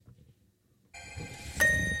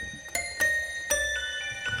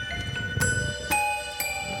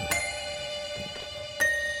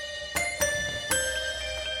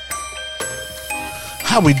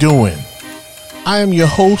How we doing? I am your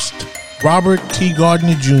host, Robert T.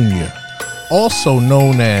 Gardner Jr., also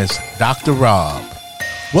known as Dr. Rob.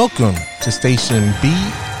 Welcome to Station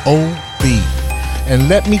BOB, and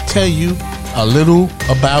let me tell you a little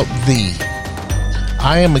about thee.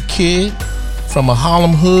 I am a kid from a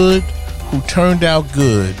Harlem hood who turned out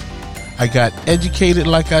good. I got educated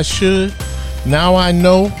like I should. Now I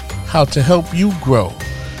know how to help you grow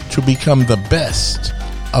to become the best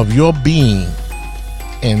of your being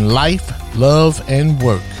in life, love, and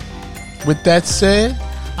work. With that said,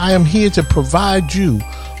 I am here to provide you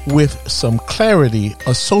with some clarity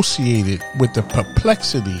associated with the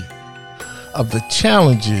perplexity of the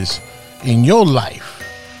challenges in your life,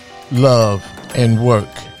 love, and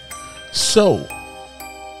work. So,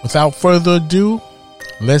 without further ado,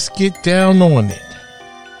 let's get down on it.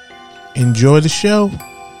 Enjoy the show.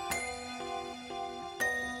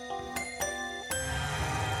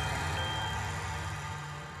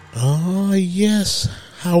 Yes,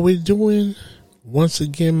 how we doing? Once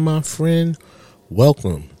again, my friend,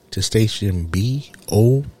 welcome to Station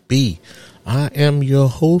BOB. I am your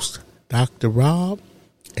host, Dr. Rob,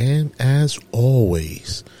 and as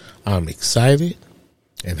always, I'm excited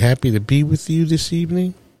and happy to be with you this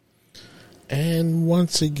evening. And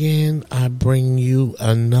once again, I bring you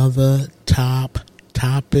another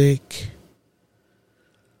topic.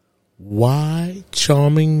 Why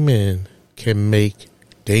charming men can make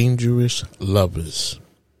dangerous lovers.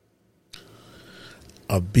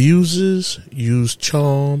 Abusers use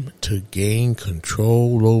charm to gain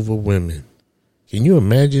control over women. Can you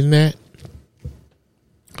imagine that?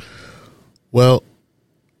 Well,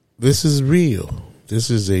 this is real.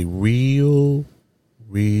 This is a real,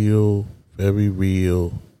 very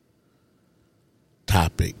real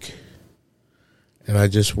topic. And I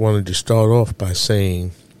just wanted to start off by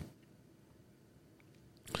saying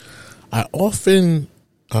I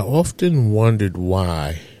often wondered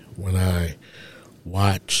why, when I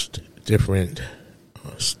watched different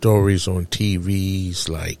stories on TVs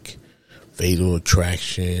like Fatal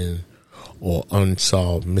Attraction or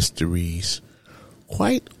Unsolved Mysteries,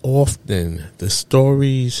 quite often the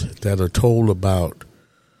stories that are told about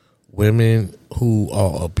women who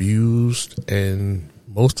are abused and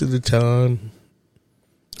most of the time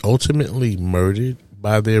ultimately murdered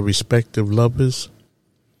by their respective lovers,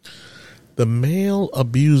 the male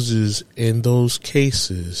abusers in those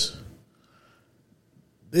cases,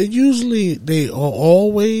 they are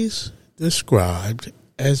always described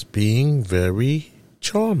as being very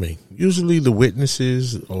charming. Usually the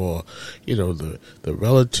witnesses or, the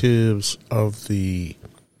relatives of the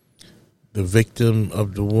victim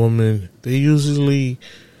of the woman, they usually,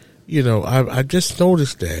 I just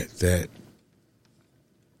noticed that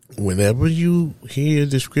whenever you hear a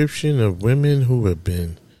description of women who have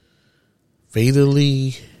been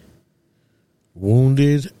fatally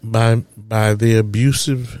wounded by their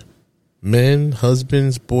abusive men,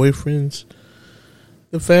 husbands, boyfriends,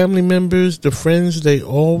 the family members, the friends, they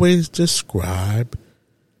always describe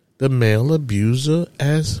the male abuser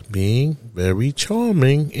as being very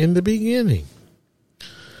charming in the beginning.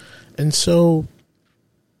 And so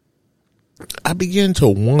I began to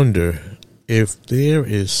wonder if there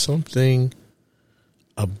is something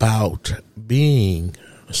about being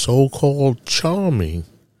so-called charming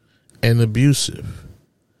and abusive.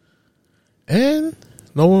 And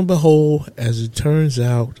lo and behold, as it turns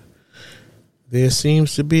out, there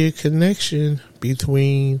seems to be a connection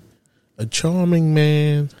between a charming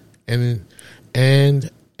man and an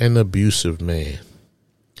abusive man.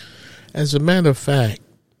 As a matter of fact,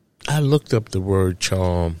 I looked up the word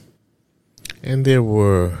charm, and there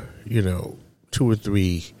were, 2 or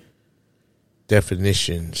 3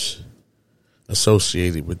 definitions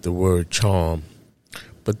associated with the word charm.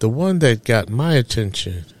 But the one that got my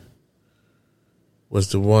attention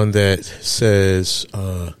was the one that says,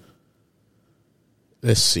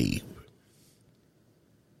 let's see.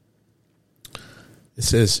 It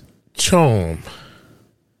says charm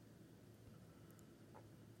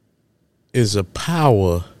is a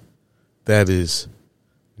power that is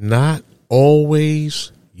not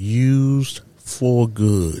always used for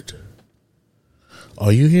good.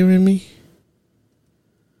 Are you hearing me?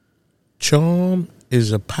 Charm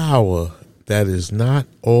is a power that is not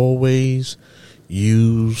always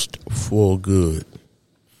used for good.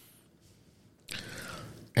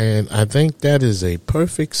 And I think that is a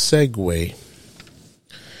perfect segue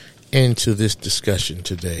into this discussion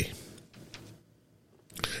today.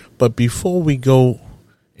 But before we go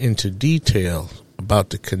into detail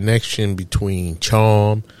about the connection between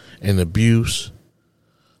charm and abuse,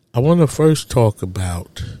 I want to first talk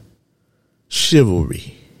about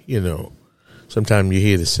chivalry, sometimes you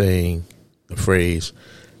hear the phrase,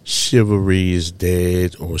 chivalry is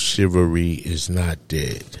dead or chivalry is not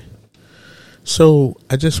dead. So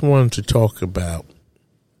I just wanted to talk about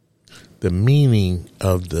the meaning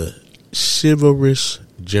of the chivalrous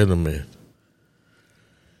gentleman.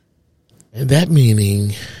 And that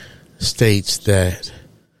meaning states that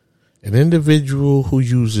an individual who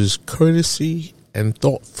uses courtesy and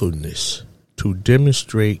thoughtfulness to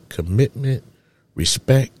demonstrate commitment,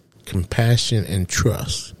 respect, compassion, and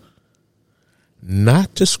trust,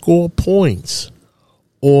 not to score points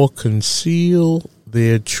or conceal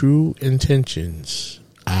their true intentions,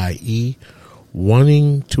 i.e.,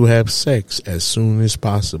 wanting to have sex as soon as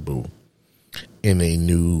possible in a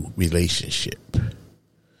new relationship.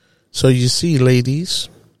 So you see, ladies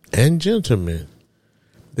and gentlemen,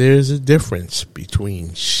 there's a difference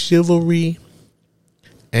between chivalry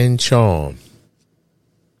and charm.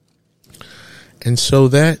 And so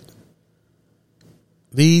that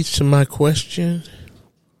leads to my question: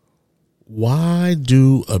 why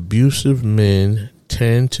do abusive men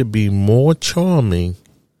tend to be more charming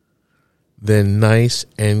than nice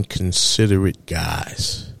and considerate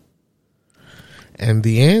guys? And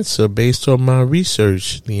the answer, based on my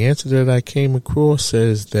research, the answer that I came across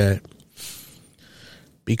says that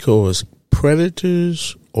because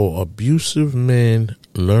predators or abusive men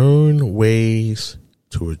learn ways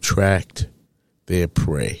to attract their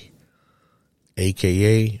prey,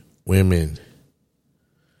 aka women.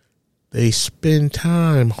 They spend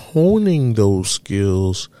time honing those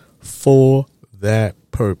skills for that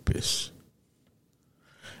purpose.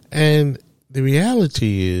 And the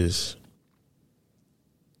reality is,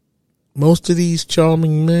 most of these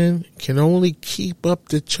charming men can only keep up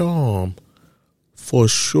the charm for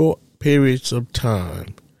short periods of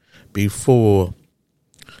time before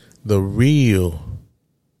the real,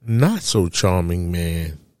 not so charming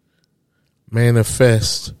man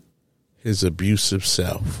manifests his abusive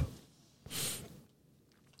self.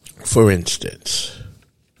 For instance,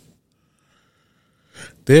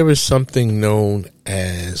 there is something known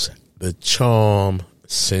as the charm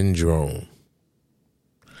syndrome.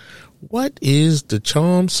 What is the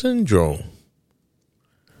charm syndrome?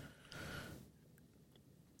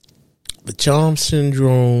 The charm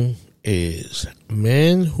syndrome is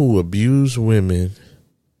men who abuse women.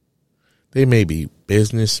 They may be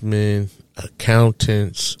businessmen,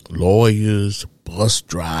 accountants, lawyers, bus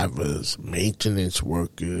drivers, maintenance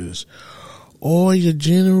workers, or your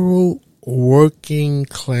general working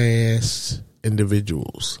class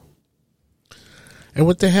individuals. And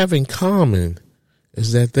what they have in common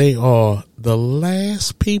is that they are the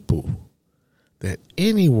last people that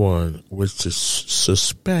anyone would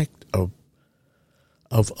suspect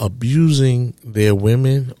of abusing their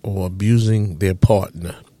women or abusing their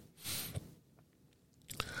partner.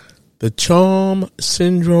 The charm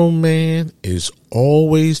syndrome man is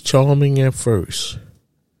always charming at first.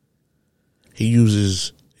 He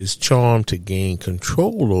uses his charm to gain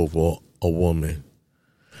control over a woman.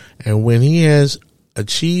 And when he has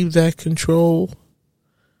achieved that control,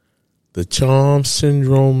 the charm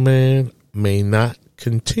syndrome man may not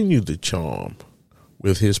continue the charm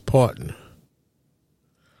with his partner.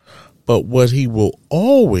 But what he will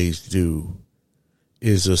always do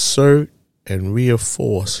is assert and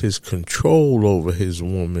reinforce his control over his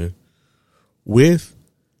woman with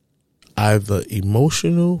either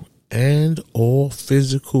emotional and or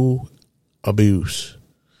physical abuse.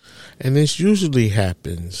 And this usually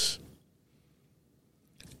happens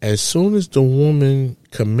as soon as the woman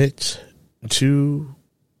commits to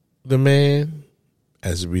the man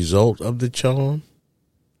as a result of the charm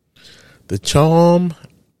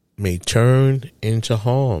may turn into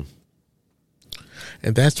harm.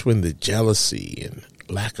 And that's when the jealousy and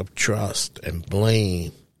lack of trust and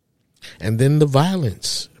blame, and then the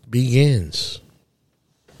violence begins.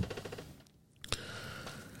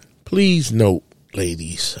 Please note,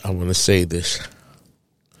 ladies, I want to say this,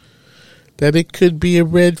 that it could be a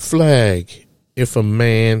red flag if a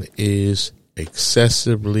man is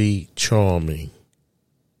excessively charming.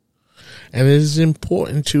 And it is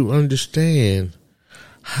important to understand,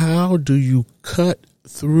 how do you cut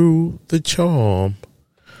through the charm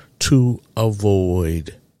to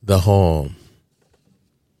avoid the harm?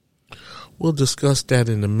 We'll discuss that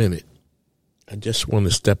in a minute. I just want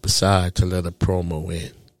to step aside to let a promo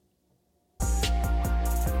in.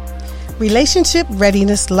 Relationship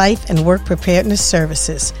Readiness Life and Work Preparedness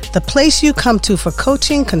Services, the place you come to for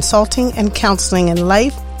coaching, consulting, and counseling in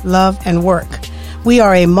life, love, and work. We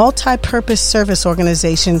are a multi-purpose service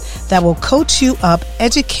organization that will coach you up,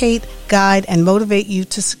 educate, guide, and motivate you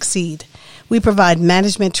to succeed. We provide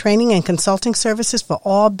management training and consulting services for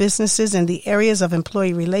all businesses in the areas of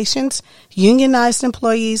employee relations, unionized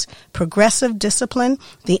employees, progressive discipline,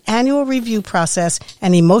 the annual review process,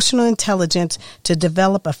 and emotional intelligence to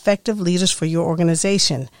develop effective leaders for your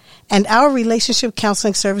organization. And our relationship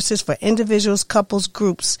counseling services for individuals, couples,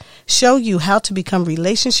 groups show you how to become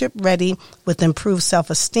relationship ready with improved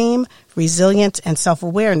self-esteem, resilience, and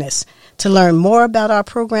self-awareness. To learn more about our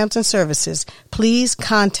programs and services, please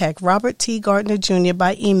contact Robert T. Gardner Jr.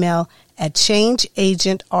 by email at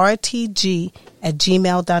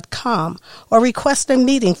changeagentrtg@gmail.com or request a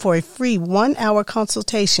meeting for a free 1-hour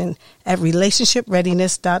consultation at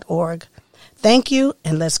relationshipreadiness.org. Thank you,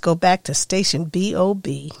 and let's go back to Station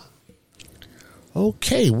BOB.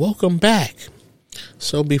 Okay, welcome back.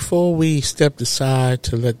 So before we stepped aside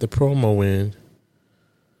to let the promo in,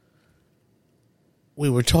 we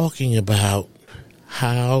were talking about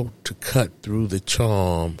how to cut through the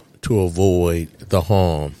charm to avoid the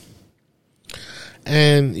harm.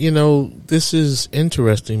 And, you know, this is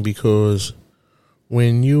interesting because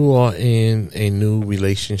when you are in a new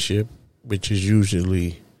relationship, which is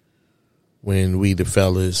usually when we, the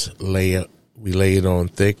fellas, lay it on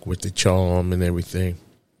thick with the charm and everything.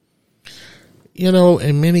 You know,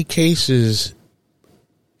 in many cases,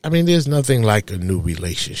 I mean, there's nothing like a new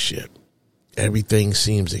relationship. Everything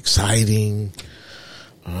seems exciting.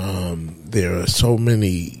 There are so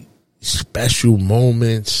many special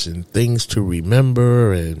moments and things to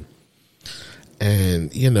remember,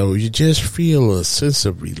 and you know, you just feel a sense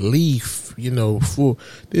of relief. You know, for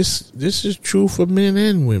this is true for men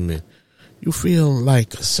and women. You feel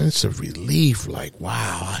like a sense of relief, like,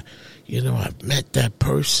 wow, I've met that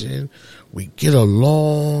person. We get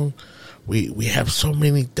along. We have so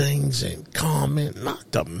many things in common,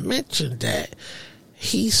 not to mention that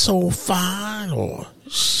he's so fine or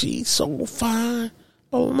she's so fine.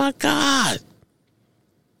 Oh, my God.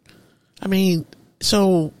 I mean,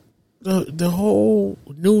 so the whole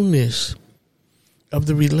newness of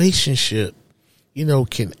the relationship, you know,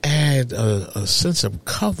 can add a sense of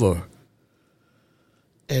cover.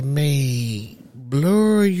 It may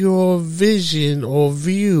blur your vision or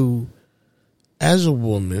view as a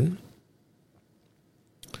woman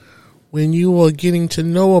when you are getting to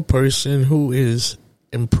know a person who is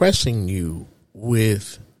impressing you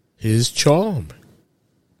with his charm.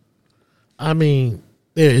 I mean,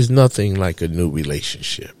 there is nothing like a new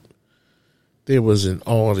relationship. There was an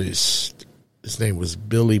artist, his name was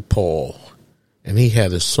Billy Paul, and he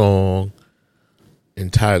had a song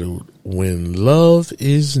entitled When Love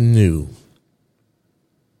Is New.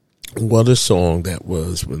 What a song that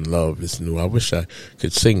was, When Love Is New. I wish I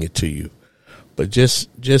could sing it to you. But just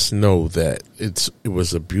know that it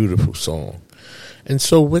was a beautiful song. And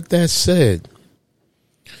so with that said,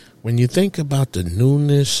 when you think about the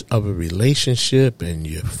newness of a relationship and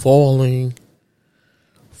you're falling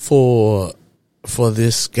for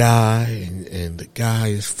this guy and the guy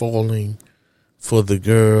is falling for the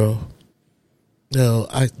girl, no,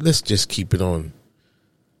 let's just keep it on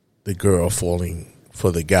the girl falling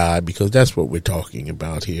for the guy, because that's what we're talking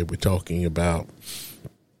about here. We're talking about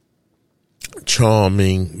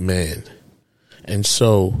charming men. And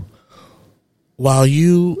so while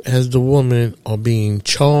you as the woman are being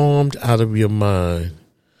charmed out of your mind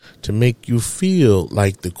to make you feel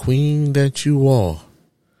like the queen that you are,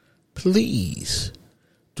 please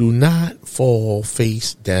do not fall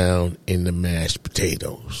face down in the mashed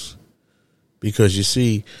potatoes. Because you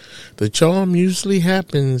see, the charm usually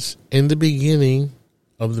happens in the beginning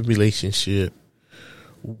of the relationship.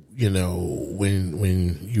 You know,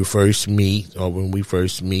 when you first meet, or when we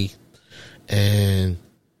first meet, and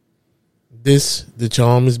the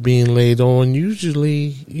charm is being laid on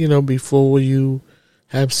usually, you know, before you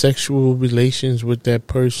have sexual relations with that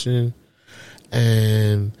person.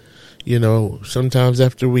 And, you know, sometimes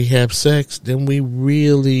after we have sex, then you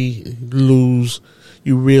really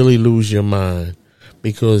lose your mind,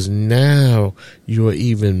 because now you are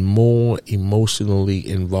even more emotionally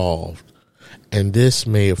involved. And this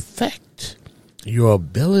may affect your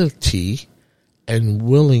ability and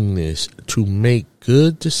willingness to make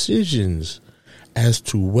good decisions as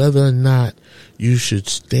to whether or not you should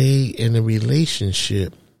stay in a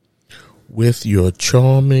relationship with your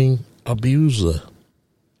charming abuser.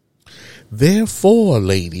 Therefore,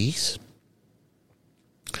 ladies,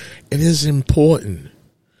 it is important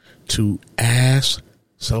to ask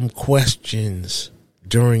some questions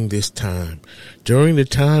during this time, during the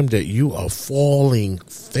time that you are falling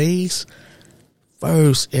face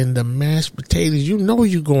first in the mashed potatoes. You know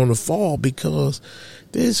you're going to fall, because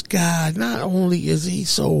this guy, not only is he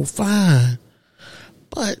so fine,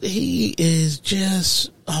 But he is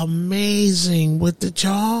just amazing with the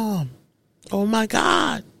charm. Oh my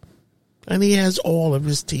God. And he has all of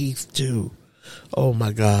his teeth too. Oh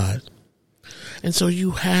my God. And so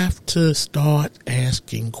you have to start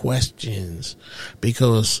asking questions,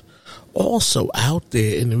 because also out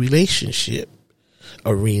there in the relationship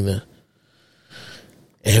arena,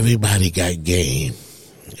 everybody got game.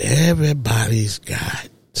 Everybody's got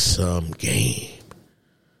some game.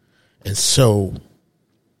 And so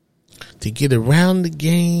to get around the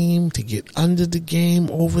game, to get under the game,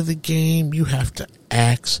 over the game, you have to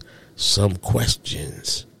ask some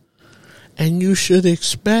questions. And you should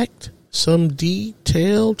expect some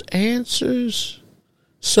detailed answers.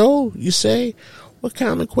 So you say, what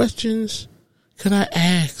kind of questions could I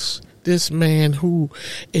ask this man who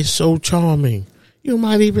is so charming? You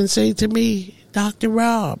might even say to me, Dr.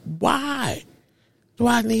 Rob, why do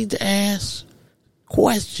I need to ask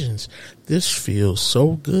questions? This feels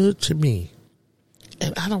so good to me.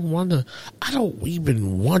 And I don't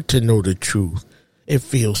even want to know the truth. It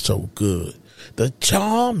feels so good. The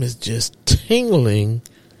charm is just tingling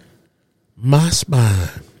my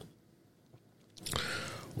spine.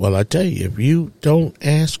 Well, I tell you, if you don't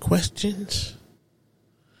ask questions,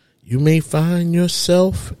 you may find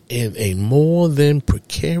yourself in a more than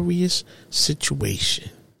precarious situation.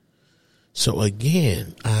 So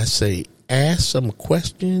again, I say ask some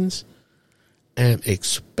questions and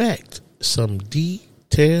expect some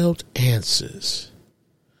detailed answers.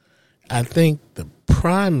 I think the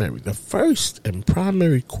first and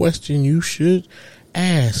primary question you should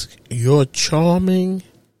ask your charming,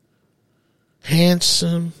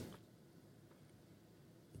 handsome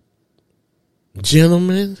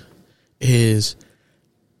gentleman is,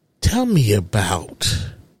 tell me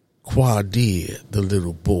about Quadir, the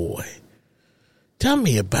little boy. Tell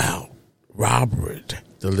me about Robert,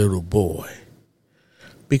 the little boy.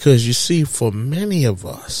 Because you see, for many of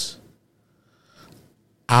us,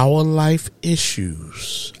 our life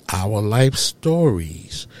issues, our life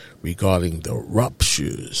stories regarding the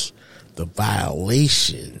ruptures, the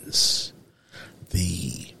violations,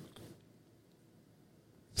 the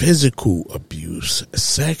physical abuse,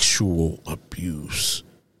 sexual abuse,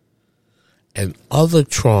 and other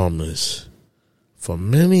traumas, for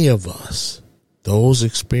many of us, those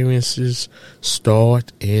experiences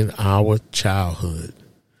start in our childhood.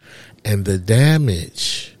 And the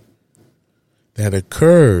damage that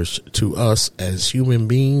occurs to us as human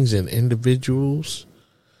beings and individuals,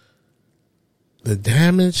 the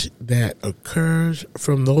damage that occurs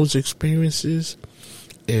from those experiences,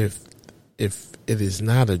 if it is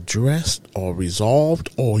not addressed or resolved,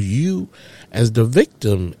 or you as the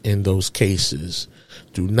victim in those cases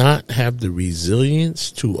do not have the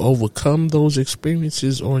resilience to overcome those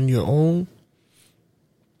experiences on your own,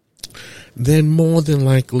 then more than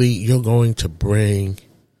likely you're going to bring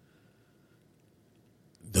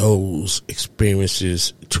those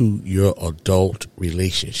experiences to your adult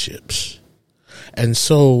relationships. And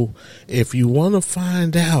so if you want to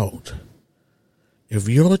find out if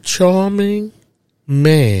your charming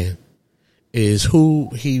man is who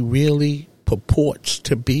he really purports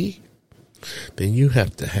to be, then you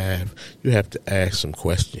have to ask some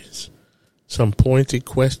questions. Some pointed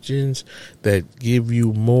questions that give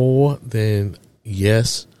you more than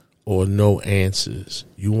yes or no answers.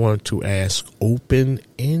 You want to ask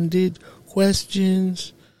open-ended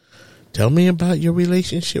questions. Tell me about your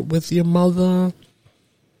relationship with your mother.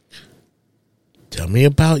 Tell me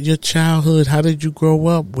about your childhood. How did you grow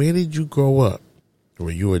up? Where did you grow up?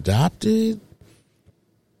 Were you adopted?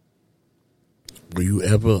 Were you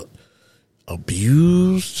ever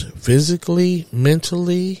abused physically,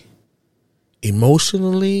 mentally,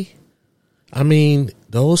 emotionally? I mean,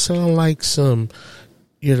 those sound like some,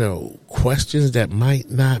 questions that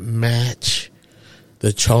might not match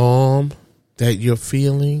the charm that you're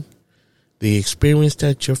feeling, the experience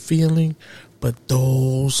that you're feeling, but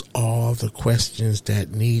those are the questions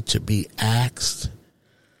that need to be asked,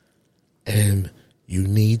 and you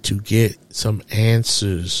need to get some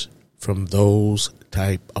answers from those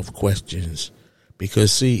type of questions.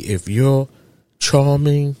 Because see, if you're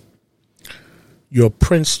charming, your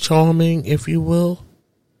Prince Charming, if you will,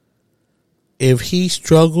 if he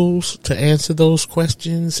struggles to answer those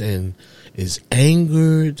questions and is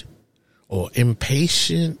angered or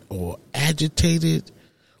impatient or agitated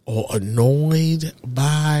or annoyed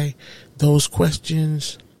by those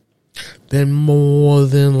questions, then more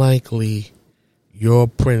than likely your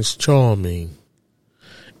Prince Charming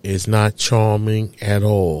is not charming at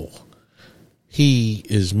all. He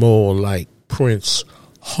is more like Prince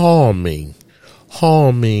Harming.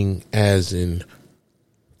 Harming as in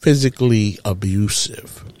physically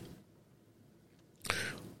abusive.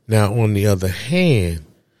 Now, on the other hand,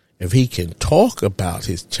 if he can talk about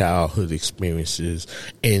his childhood experiences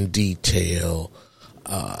in detail,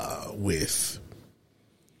 with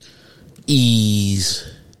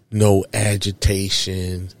ease, no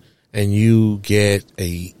agitation, and you get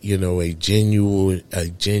a genuine,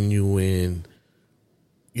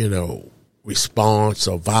 response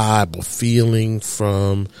or vibe or feeling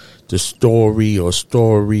from the story or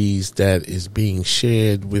stories that is being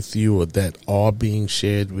shared with you or that are being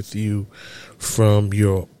shared with you from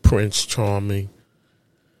your Prince Charming,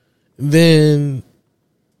 then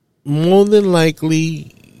more than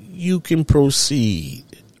likely you can proceed.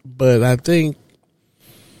 But I think,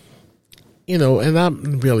 and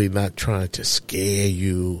I'm really not trying to scare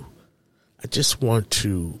you. I just want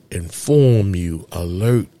to inform you,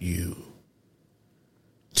 alert you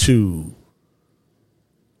to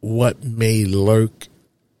what may lurk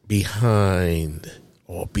behind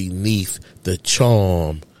or beneath the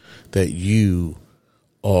charm that you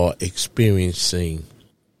are experiencing.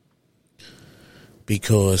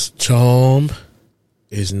 Because charm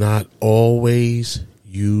is not always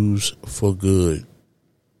used for good.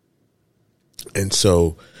 And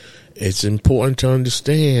so it's important to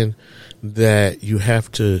understand that you have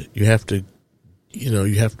to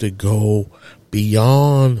go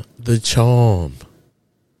beyond the charm.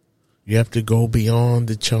 You have to go beyond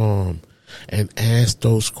the charm and ask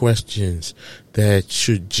those questions that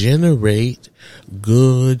should generate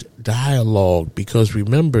good dialogue. Because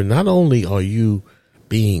remember, not only are you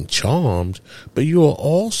being charmed, but you are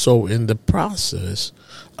also in the process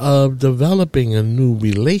of developing a new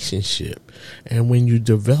relationship. And when you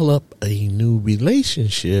develop a new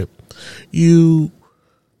relationship, you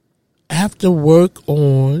have to work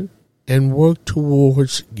on and work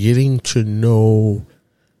towards getting to know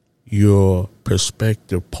your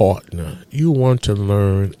prospective partner. You want to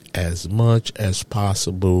learn as much as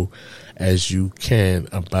possible as you can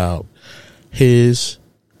about his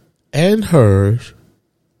and her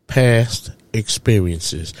past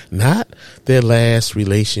experiences, not their last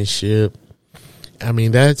relationship. I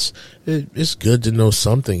mean, it's good to know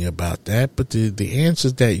something about that, but the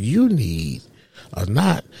answers that you need are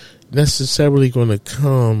not necessarily going to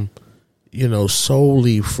come,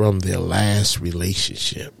 solely from their last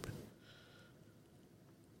relationship.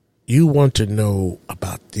 You want to know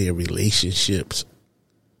about their relationships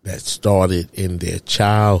that started in their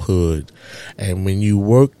childhood. And when you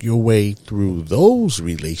work your way through those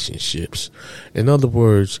relationships, in other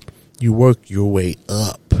words, you work your way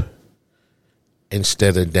up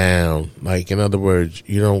instead of down. Like, in other words,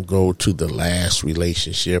 you don't go to the last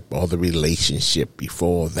relationship or the relationship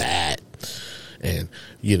before that. And,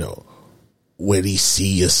 where do you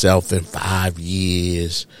see yourself in 5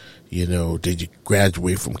 years? Did you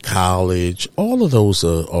graduate from college? All of those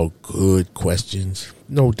are good questions,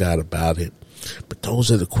 no doubt about it. But those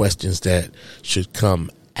are the questions that should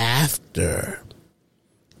come after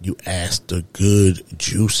you ask the good,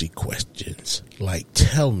 juicy questions. Like,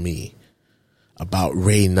 tell me about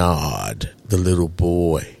Reynard, the little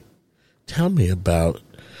boy. Tell me about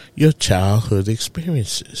your childhood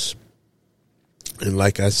experiences. And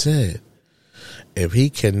like I said, if he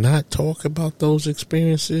cannot talk about those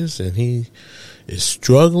experiences and he is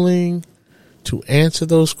struggling to answer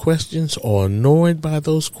those questions or annoyed by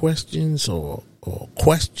those questions or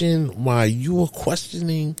question why you are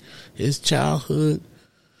questioning his childhood,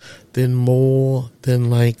 then more than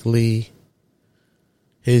likely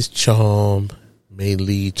his charm may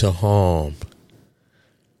lead to harm.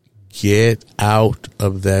 Get out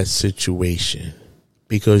of that situation.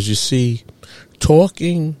 Because you see,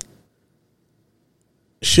 talking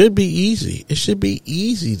should be easy. It should be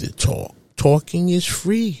easy to talk. Talking is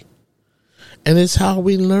free. And it's how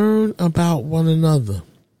we learn about one another.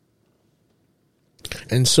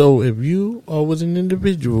 And so if you are with an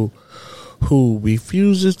individual who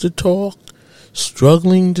refuses to talk,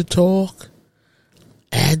 struggling to talk,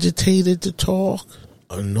 agitated to talk,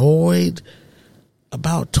 annoyed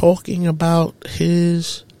about talking about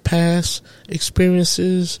his past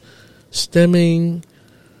experiences stemming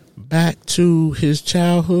back to his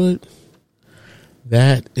childhood,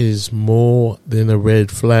 that is more than a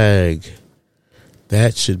red flag.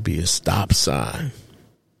 That should be a stop sign.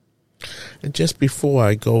 And just before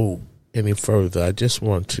I go any further, I just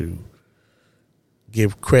want to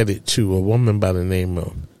give credit to a woman by the name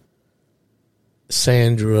of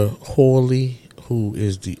Sandra Hawley, who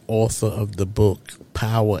is the author of the book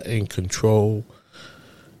Power and Control: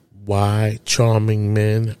 Why Charming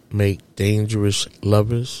Men Make Dangerous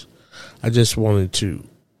Lovers. I just wanted to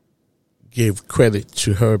give credit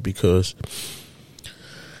to her because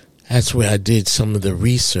that's where I did some of the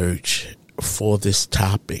research for this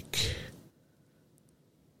topic.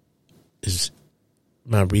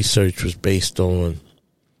 My research was based on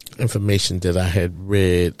information that I had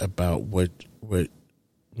read about what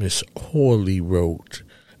Miss Hawley wrote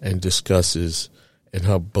and discusses in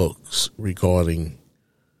her books regarding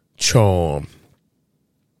charm.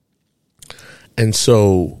 And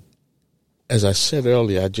so, as I said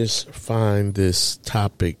earlier, I just find this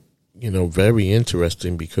topic, very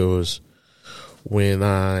interesting, because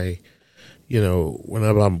whenever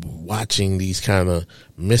I'm watching these kind of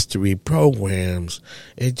mystery programs,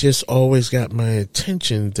 it just always got my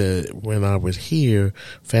attention that when I would hear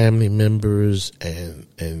family members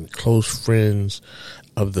and close friends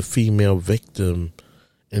of the female victim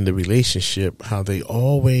in the relationship, how they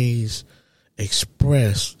always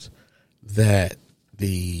expressed that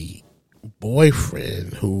the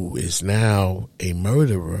boyfriend, who is now a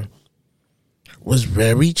murderer, was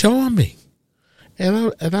very charming.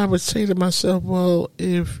 And I would say to myself, well,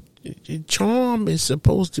 if charm is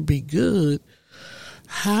supposed to be good,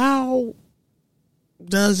 how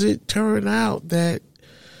does it turn out that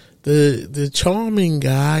the charming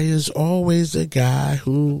guy is always the guy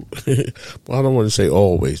who, well, I don't want to say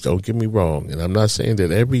always, don't get me wrong. And I'm not saying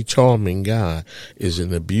that every charming guy is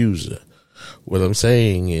an abuser. What I'm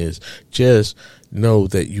saying is just know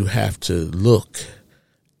that you have to look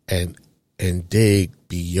and dig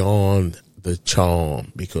beyond the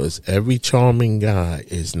charm, because every charming guy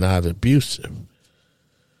is not abusive,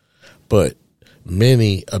 but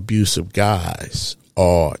many abusive guys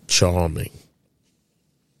are charming.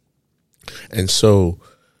 And so,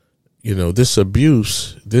 this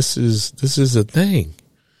abuse, this is a thing,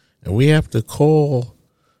 and we have to call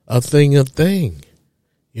a thing a thing.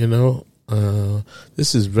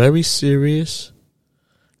 This is very serious,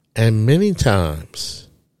 and many times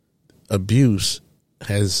abuse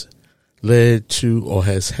has led to or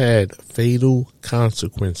has had fatal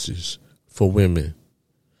consequences for women.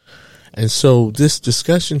 And so this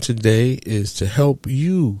discussion today is to help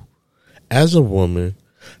you as a woman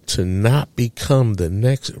to not become the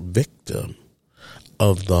next victim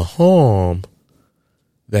of the harm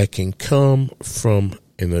that can come from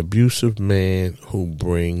an abusive man who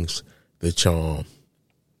brings the charm.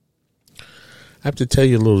 I have to tell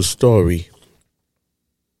you a little story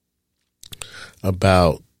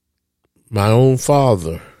about my own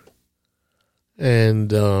father.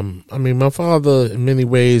 And, my father, in many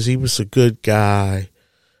ways, he was a good guy.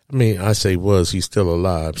 I say was, he's still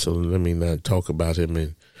alive, so let me not talk about him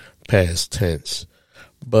in past tense.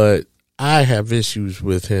 But I have issues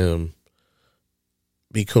with him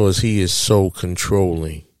because he is so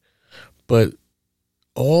controlling. But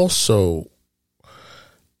also,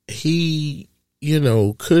 he,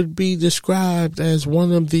 could be described as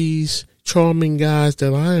one of these charming guys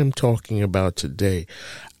that I am talking about today.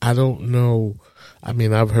 I don't know.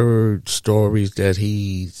 I've heard stories that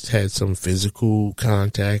he's had some physical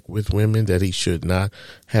contact with women that he should not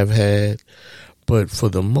have had. But for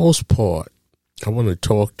the most part, I want to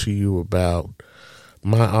talk to you about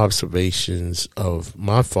my observations of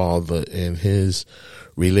my father and his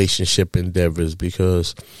relationship endeavors,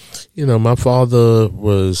 because, my father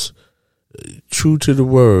was true to the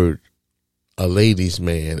word, a ladies'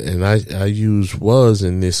 man, and I use was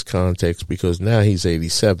in this context because now he's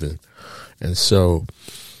 87, and so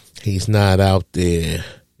he's not out there.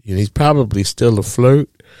 He's probably still a flirt,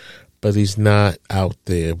 but he's not out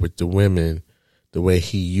there with the women the way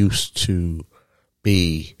he used to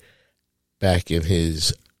be back in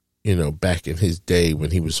his day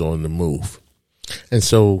when he was on the move. And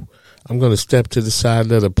so I'm going to step to the side,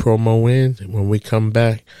 let a promo in, and when we come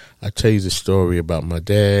back, I'll tell you the story about my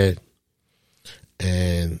dad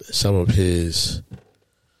and some of his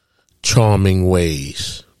charming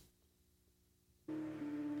ways.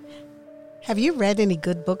 Have you read any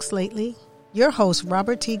good books lately? Your host,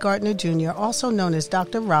 Robert T. Gardner Jr., also known as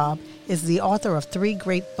Dr. Rob, is the author of 3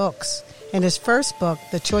 great books. In his first book,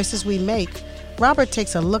 The Choices We Make, Robert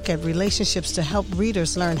takes a look at relationships to help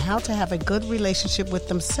readers learn how to have a good relationship with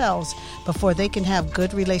themselves before they can have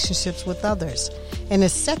good relationships with others. In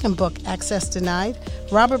his second book, Access Denied,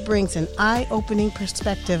 Robert brings an eye-opening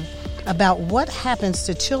perspective about what happens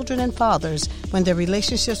to children and fathers when their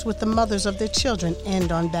relationships with the mothers of their children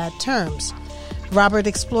end on bad terms. Robert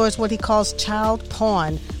explores what he calls child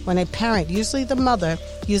porn, when a parent, usually the mother,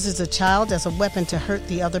 uses a child as a weapon to hurt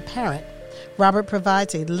the other parent. Robert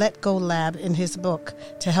provides a let-go lab in his book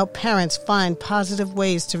to help parents find positive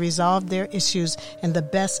ways to resolve their issues in the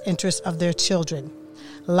best interest of their children.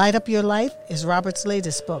 Light Up Your Life is Robert's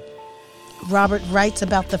latest book. Robert writes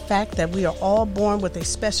about the fact that we are all born with a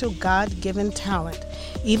special God-given talent.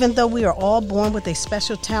 Even though we are all born with a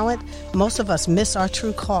special talent, most of us miss our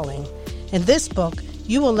true calling. In this book,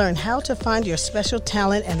 you will learn how to find your special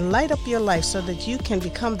talent and light up your life so that you can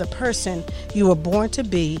become the person you were born to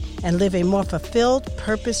be and live a more fulfilled,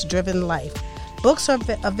 purpose-driven life. Books are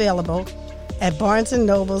available at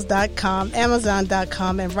barnesandnobles.com,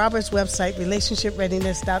 amazon.com, and Robert's website,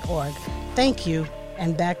 relationshipreadiness.org. Thank you,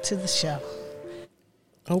 and back to the show.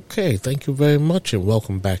 Okay, thank you very much, and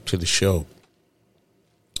welcome back to the show.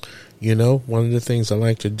 You know, one of the things I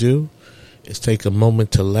like to do is take a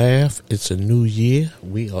moment to laugh. It's a new year.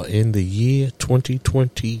 We are in the year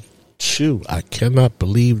 2022. I cannot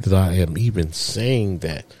believe that I am even saying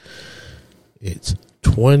that. It's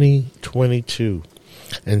 2022.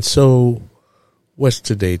 And so, what's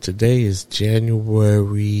today? Today is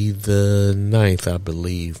January the 9th, I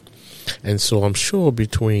believe. And so I'm sure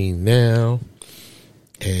between now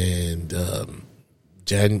and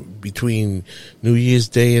between New Year's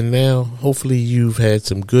Day and now, hopefully you've had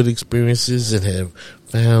some good experiences and have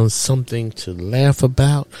found something to laugh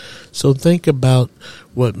about. So think about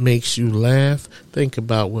what makes you laugh. Think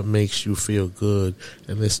about what makes you feel good.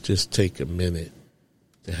 And let's just take a minute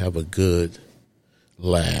to have a good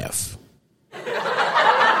laugh.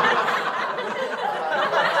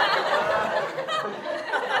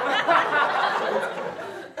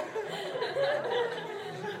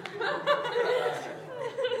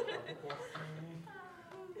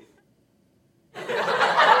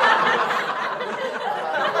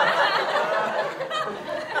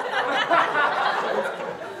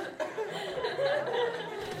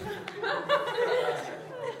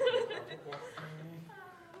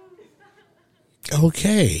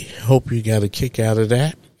 Okay, hope you got a kick out of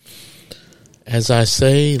that. As I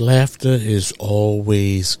say, laughter is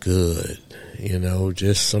always good. You know,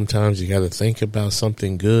 just sometimes you got to think about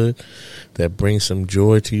something good that brings some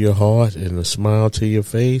joy to your heart and a smile to your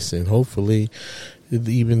face, and hopefully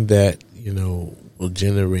even that, you know, will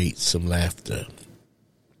generate some laughter.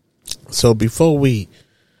 So before we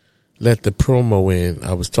let the promo in,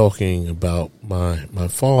 I was talking about my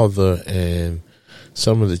father and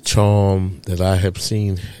some of the charm that I have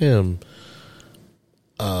seen him,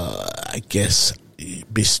 I guess,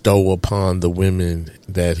 bestow upon the women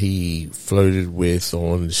that he flirted with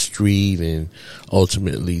on the street and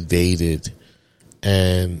ultimately dated.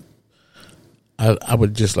 And I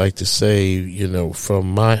would just like to say, you know,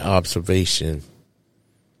 from my observation,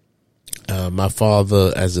 my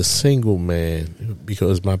father as a single man,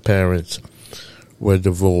 because my parents were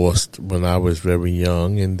divorced when I was very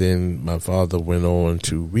young, and then my father went on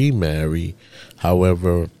to remarry.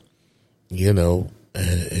 However, you know,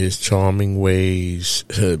 his charming ways,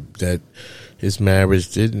 that his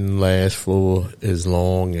marriage didn't last for as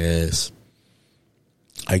long as,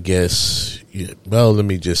 I guess, well, let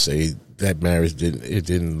me just say that marriage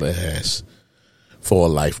didn't last for a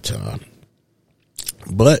lifetime.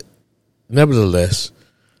 But nevertheless,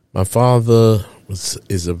 my father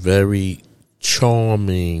is a very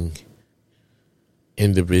charming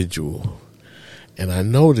individual, and I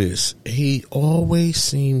noticed he always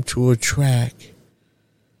seemed to attract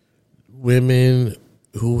women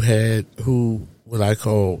who what I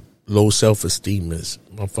call low self-esteemers.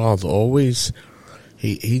 My father always,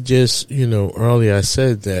 he just, you know, earlier I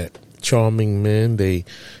said that charming men, they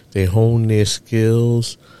hone their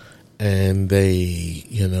skills and they,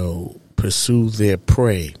 you know, pursue their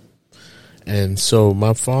prey. And so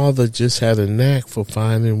my father just had a knack for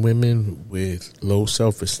finding women with low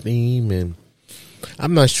self-esteem, and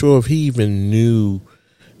I'm not sure if he even knew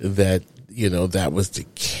that, you know, that was the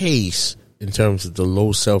case in terms of the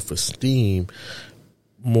low self-esteem,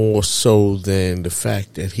 more so than the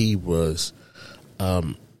fact that he was,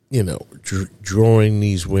 you know, drawing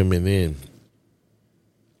these women in.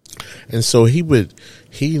 And so he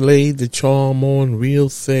laid the charm on real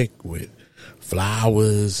thick with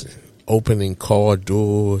flowers, opening car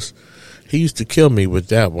doors. He used to kill me with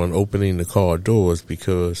that one, opening the car doors,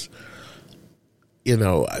 because, you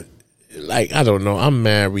know, I don't know, I'm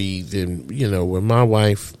married, and, you know, when my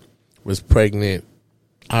wife was pregnant,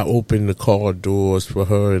 I opened the car doors for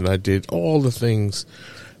her, and I did all the things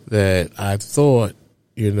that I thought,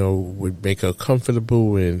 you know, would make her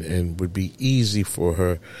comfortable and would be easy for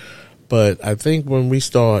her. But I think when we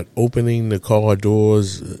start opening the car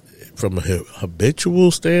doors from a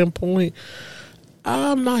habitual standpoint,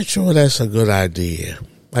 I'm not sure that's a good idea.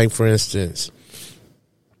 Like, for instance,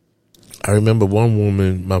 I remember one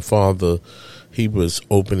woman, my father, he was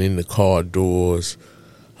opening the car doors.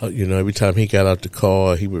 You know, every time he got out the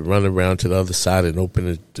car, he would run around to the other side and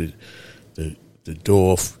open the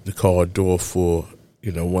the car door for,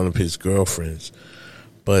 one of his girlfriends.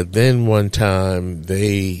 But then one time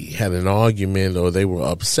they had an argument, or they were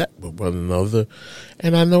upset with one another.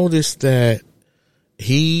 And I noticed that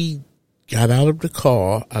he got out of the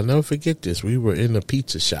car. I'll never forget this. We were in a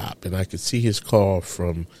pizza shop, and I could see his car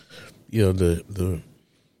from,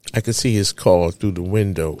 I could see his car through the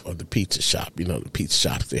window of the pizza shop. The pizza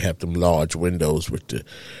shops, they have them large windows with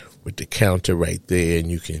the counter right there,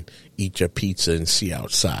 and you can eat your pizza and see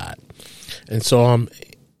outside. And so I'm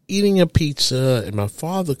eating a pizza, and my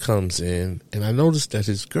father comes in, and I notice that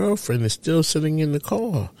his girlfriend is still sitting in the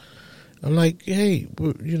car. I'm like, hey,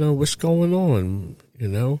 what's going on?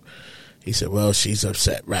 He said, well, she's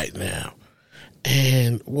upset right now.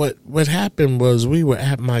 And what happened was, we were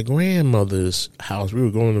at my grandmother's house. We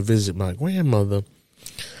were going to visit my grandmother.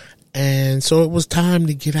 And so it was time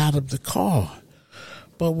to get out of the car.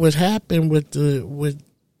 But what happened with the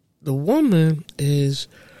woman is,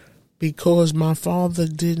 because my father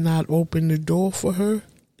did not open the door for her,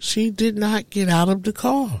 she did not get out of the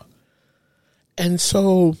car. And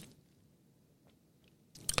so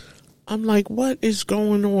I'm like, what is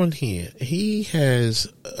going on here? He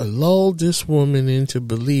has lulled this woman into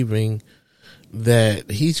believing that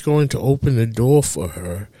he's going to open the door for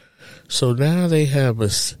her. So now they have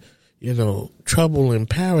trouble in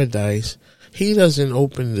paradise. He doesn't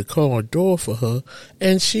open the car door for her,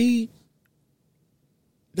 and she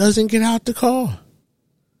doesn't get out the car.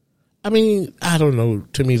 I mean, I don't know.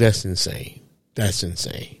 To me, that's insane. That's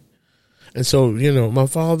insane. And so, my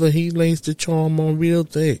father, he lays the charm on real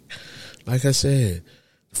thick. Like I said,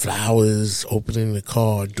 flowers, opening the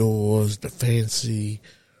car doors, the fancy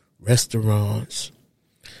restaurants.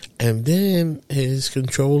 And then his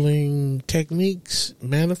controlling techniques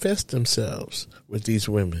manifest themselves with these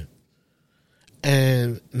women.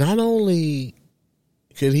 And not only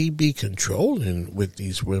could he be controlling with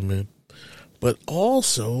these women, but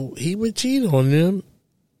also he would cheat on them.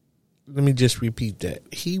 Let me just repeat that.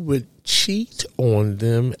 He would cheat on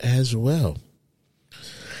them as well.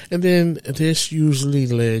 And then this usually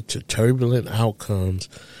led to turbulent outcomes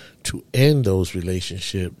to end those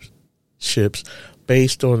relationships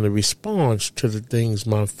based on the response to the things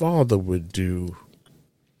my father would do.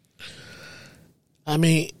 I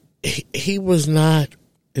mean, he was not,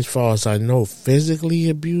 as far as I know, physically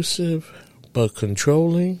abusive, but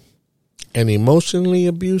controlling and emotionally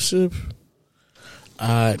abusive.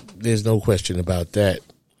 There's no question about that.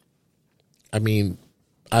 I mean,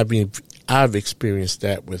 I've experienced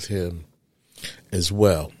that with him as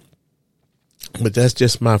well. But that's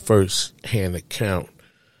just my first-hand account,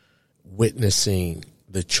 witnessing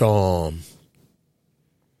the charm,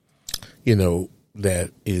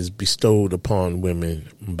 that is bestowed upon women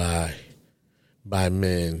by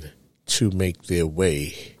men to make their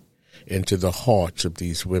way into the hearts of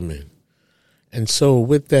these women. And so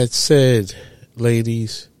with that said,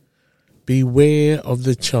 ladies, beware of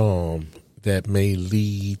the charm that may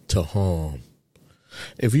lead to harm.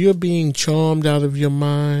 If you're being charmed out of your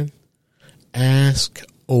mind, ask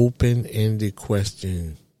open-ended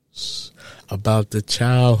questions about the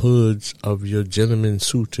childhoods of your gentlemen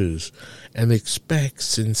suitors and expect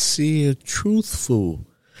sincere, truthful,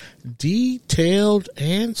 detailed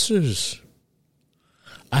answers.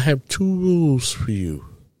 I have 2 rules for you.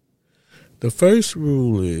 The first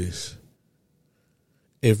rule is,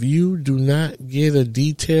 if you do not get a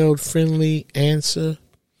detailed, friendly answer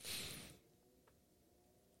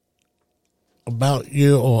about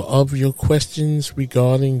your questions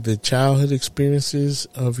regarding the childhood experiences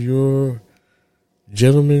of your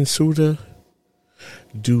gentleman suitor,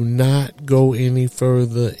 do not go any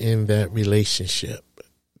further in that relationship.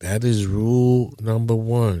 That is rule number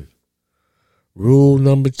 1. Rule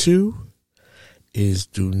number 2 is,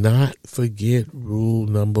 do not forget rule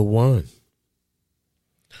number 1.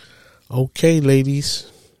 Okay,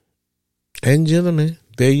 ladies and gentlemen,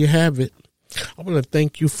 there you have it. I want to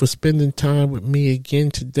thank you for spending time with me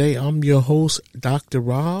again today. I'm your host, Dr.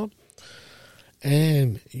 Rob,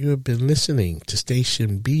 and you have been listening to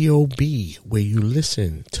Station BOB, where you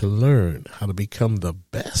listen to learn how to become the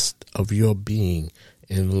best of your being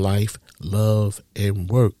in life, love, and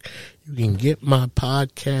work. You can get my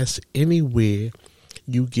podcast anywhere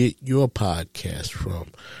you get your podcast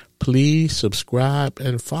from. Please subscribe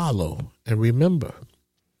and follow. And remember,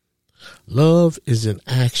 love is an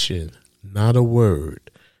action, not a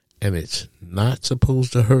word, and it's not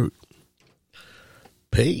supposed to hurt.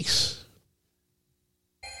 Peace.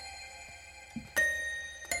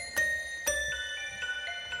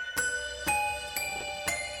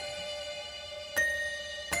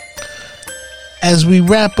 As we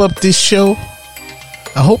wrap up this show,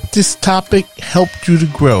 I hope this topic helped you to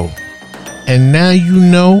grow. And now you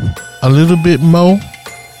know a little bit more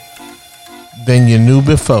than you knew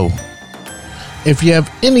before. If you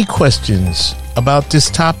have any questions about this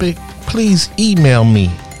topic, please email me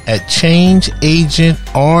at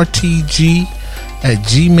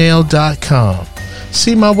changeagentrtg@gmail.com.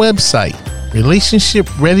 See my website,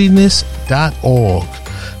 relationshipreadiness.org,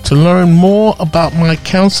 to learn more about my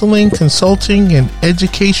counseling, consulting, and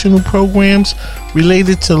educational programs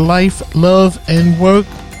related to life, love, and work.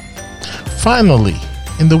 Finally,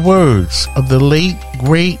 in the words of the late,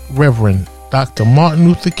 great Reverend Dr. Martin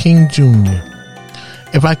Luther King Jr.,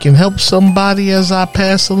 if I can help somebody as I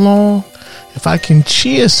pass along, if I can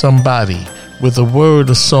cheer somebody with a word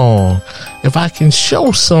or song, if I can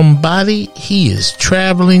show somebody he is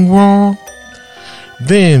traveling wrong,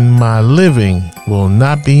 then my living will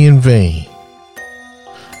not be in vain.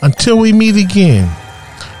 Until we meet again,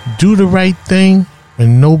 do the right thing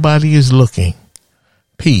when nobody is looking.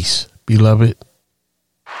 Peace, beloved.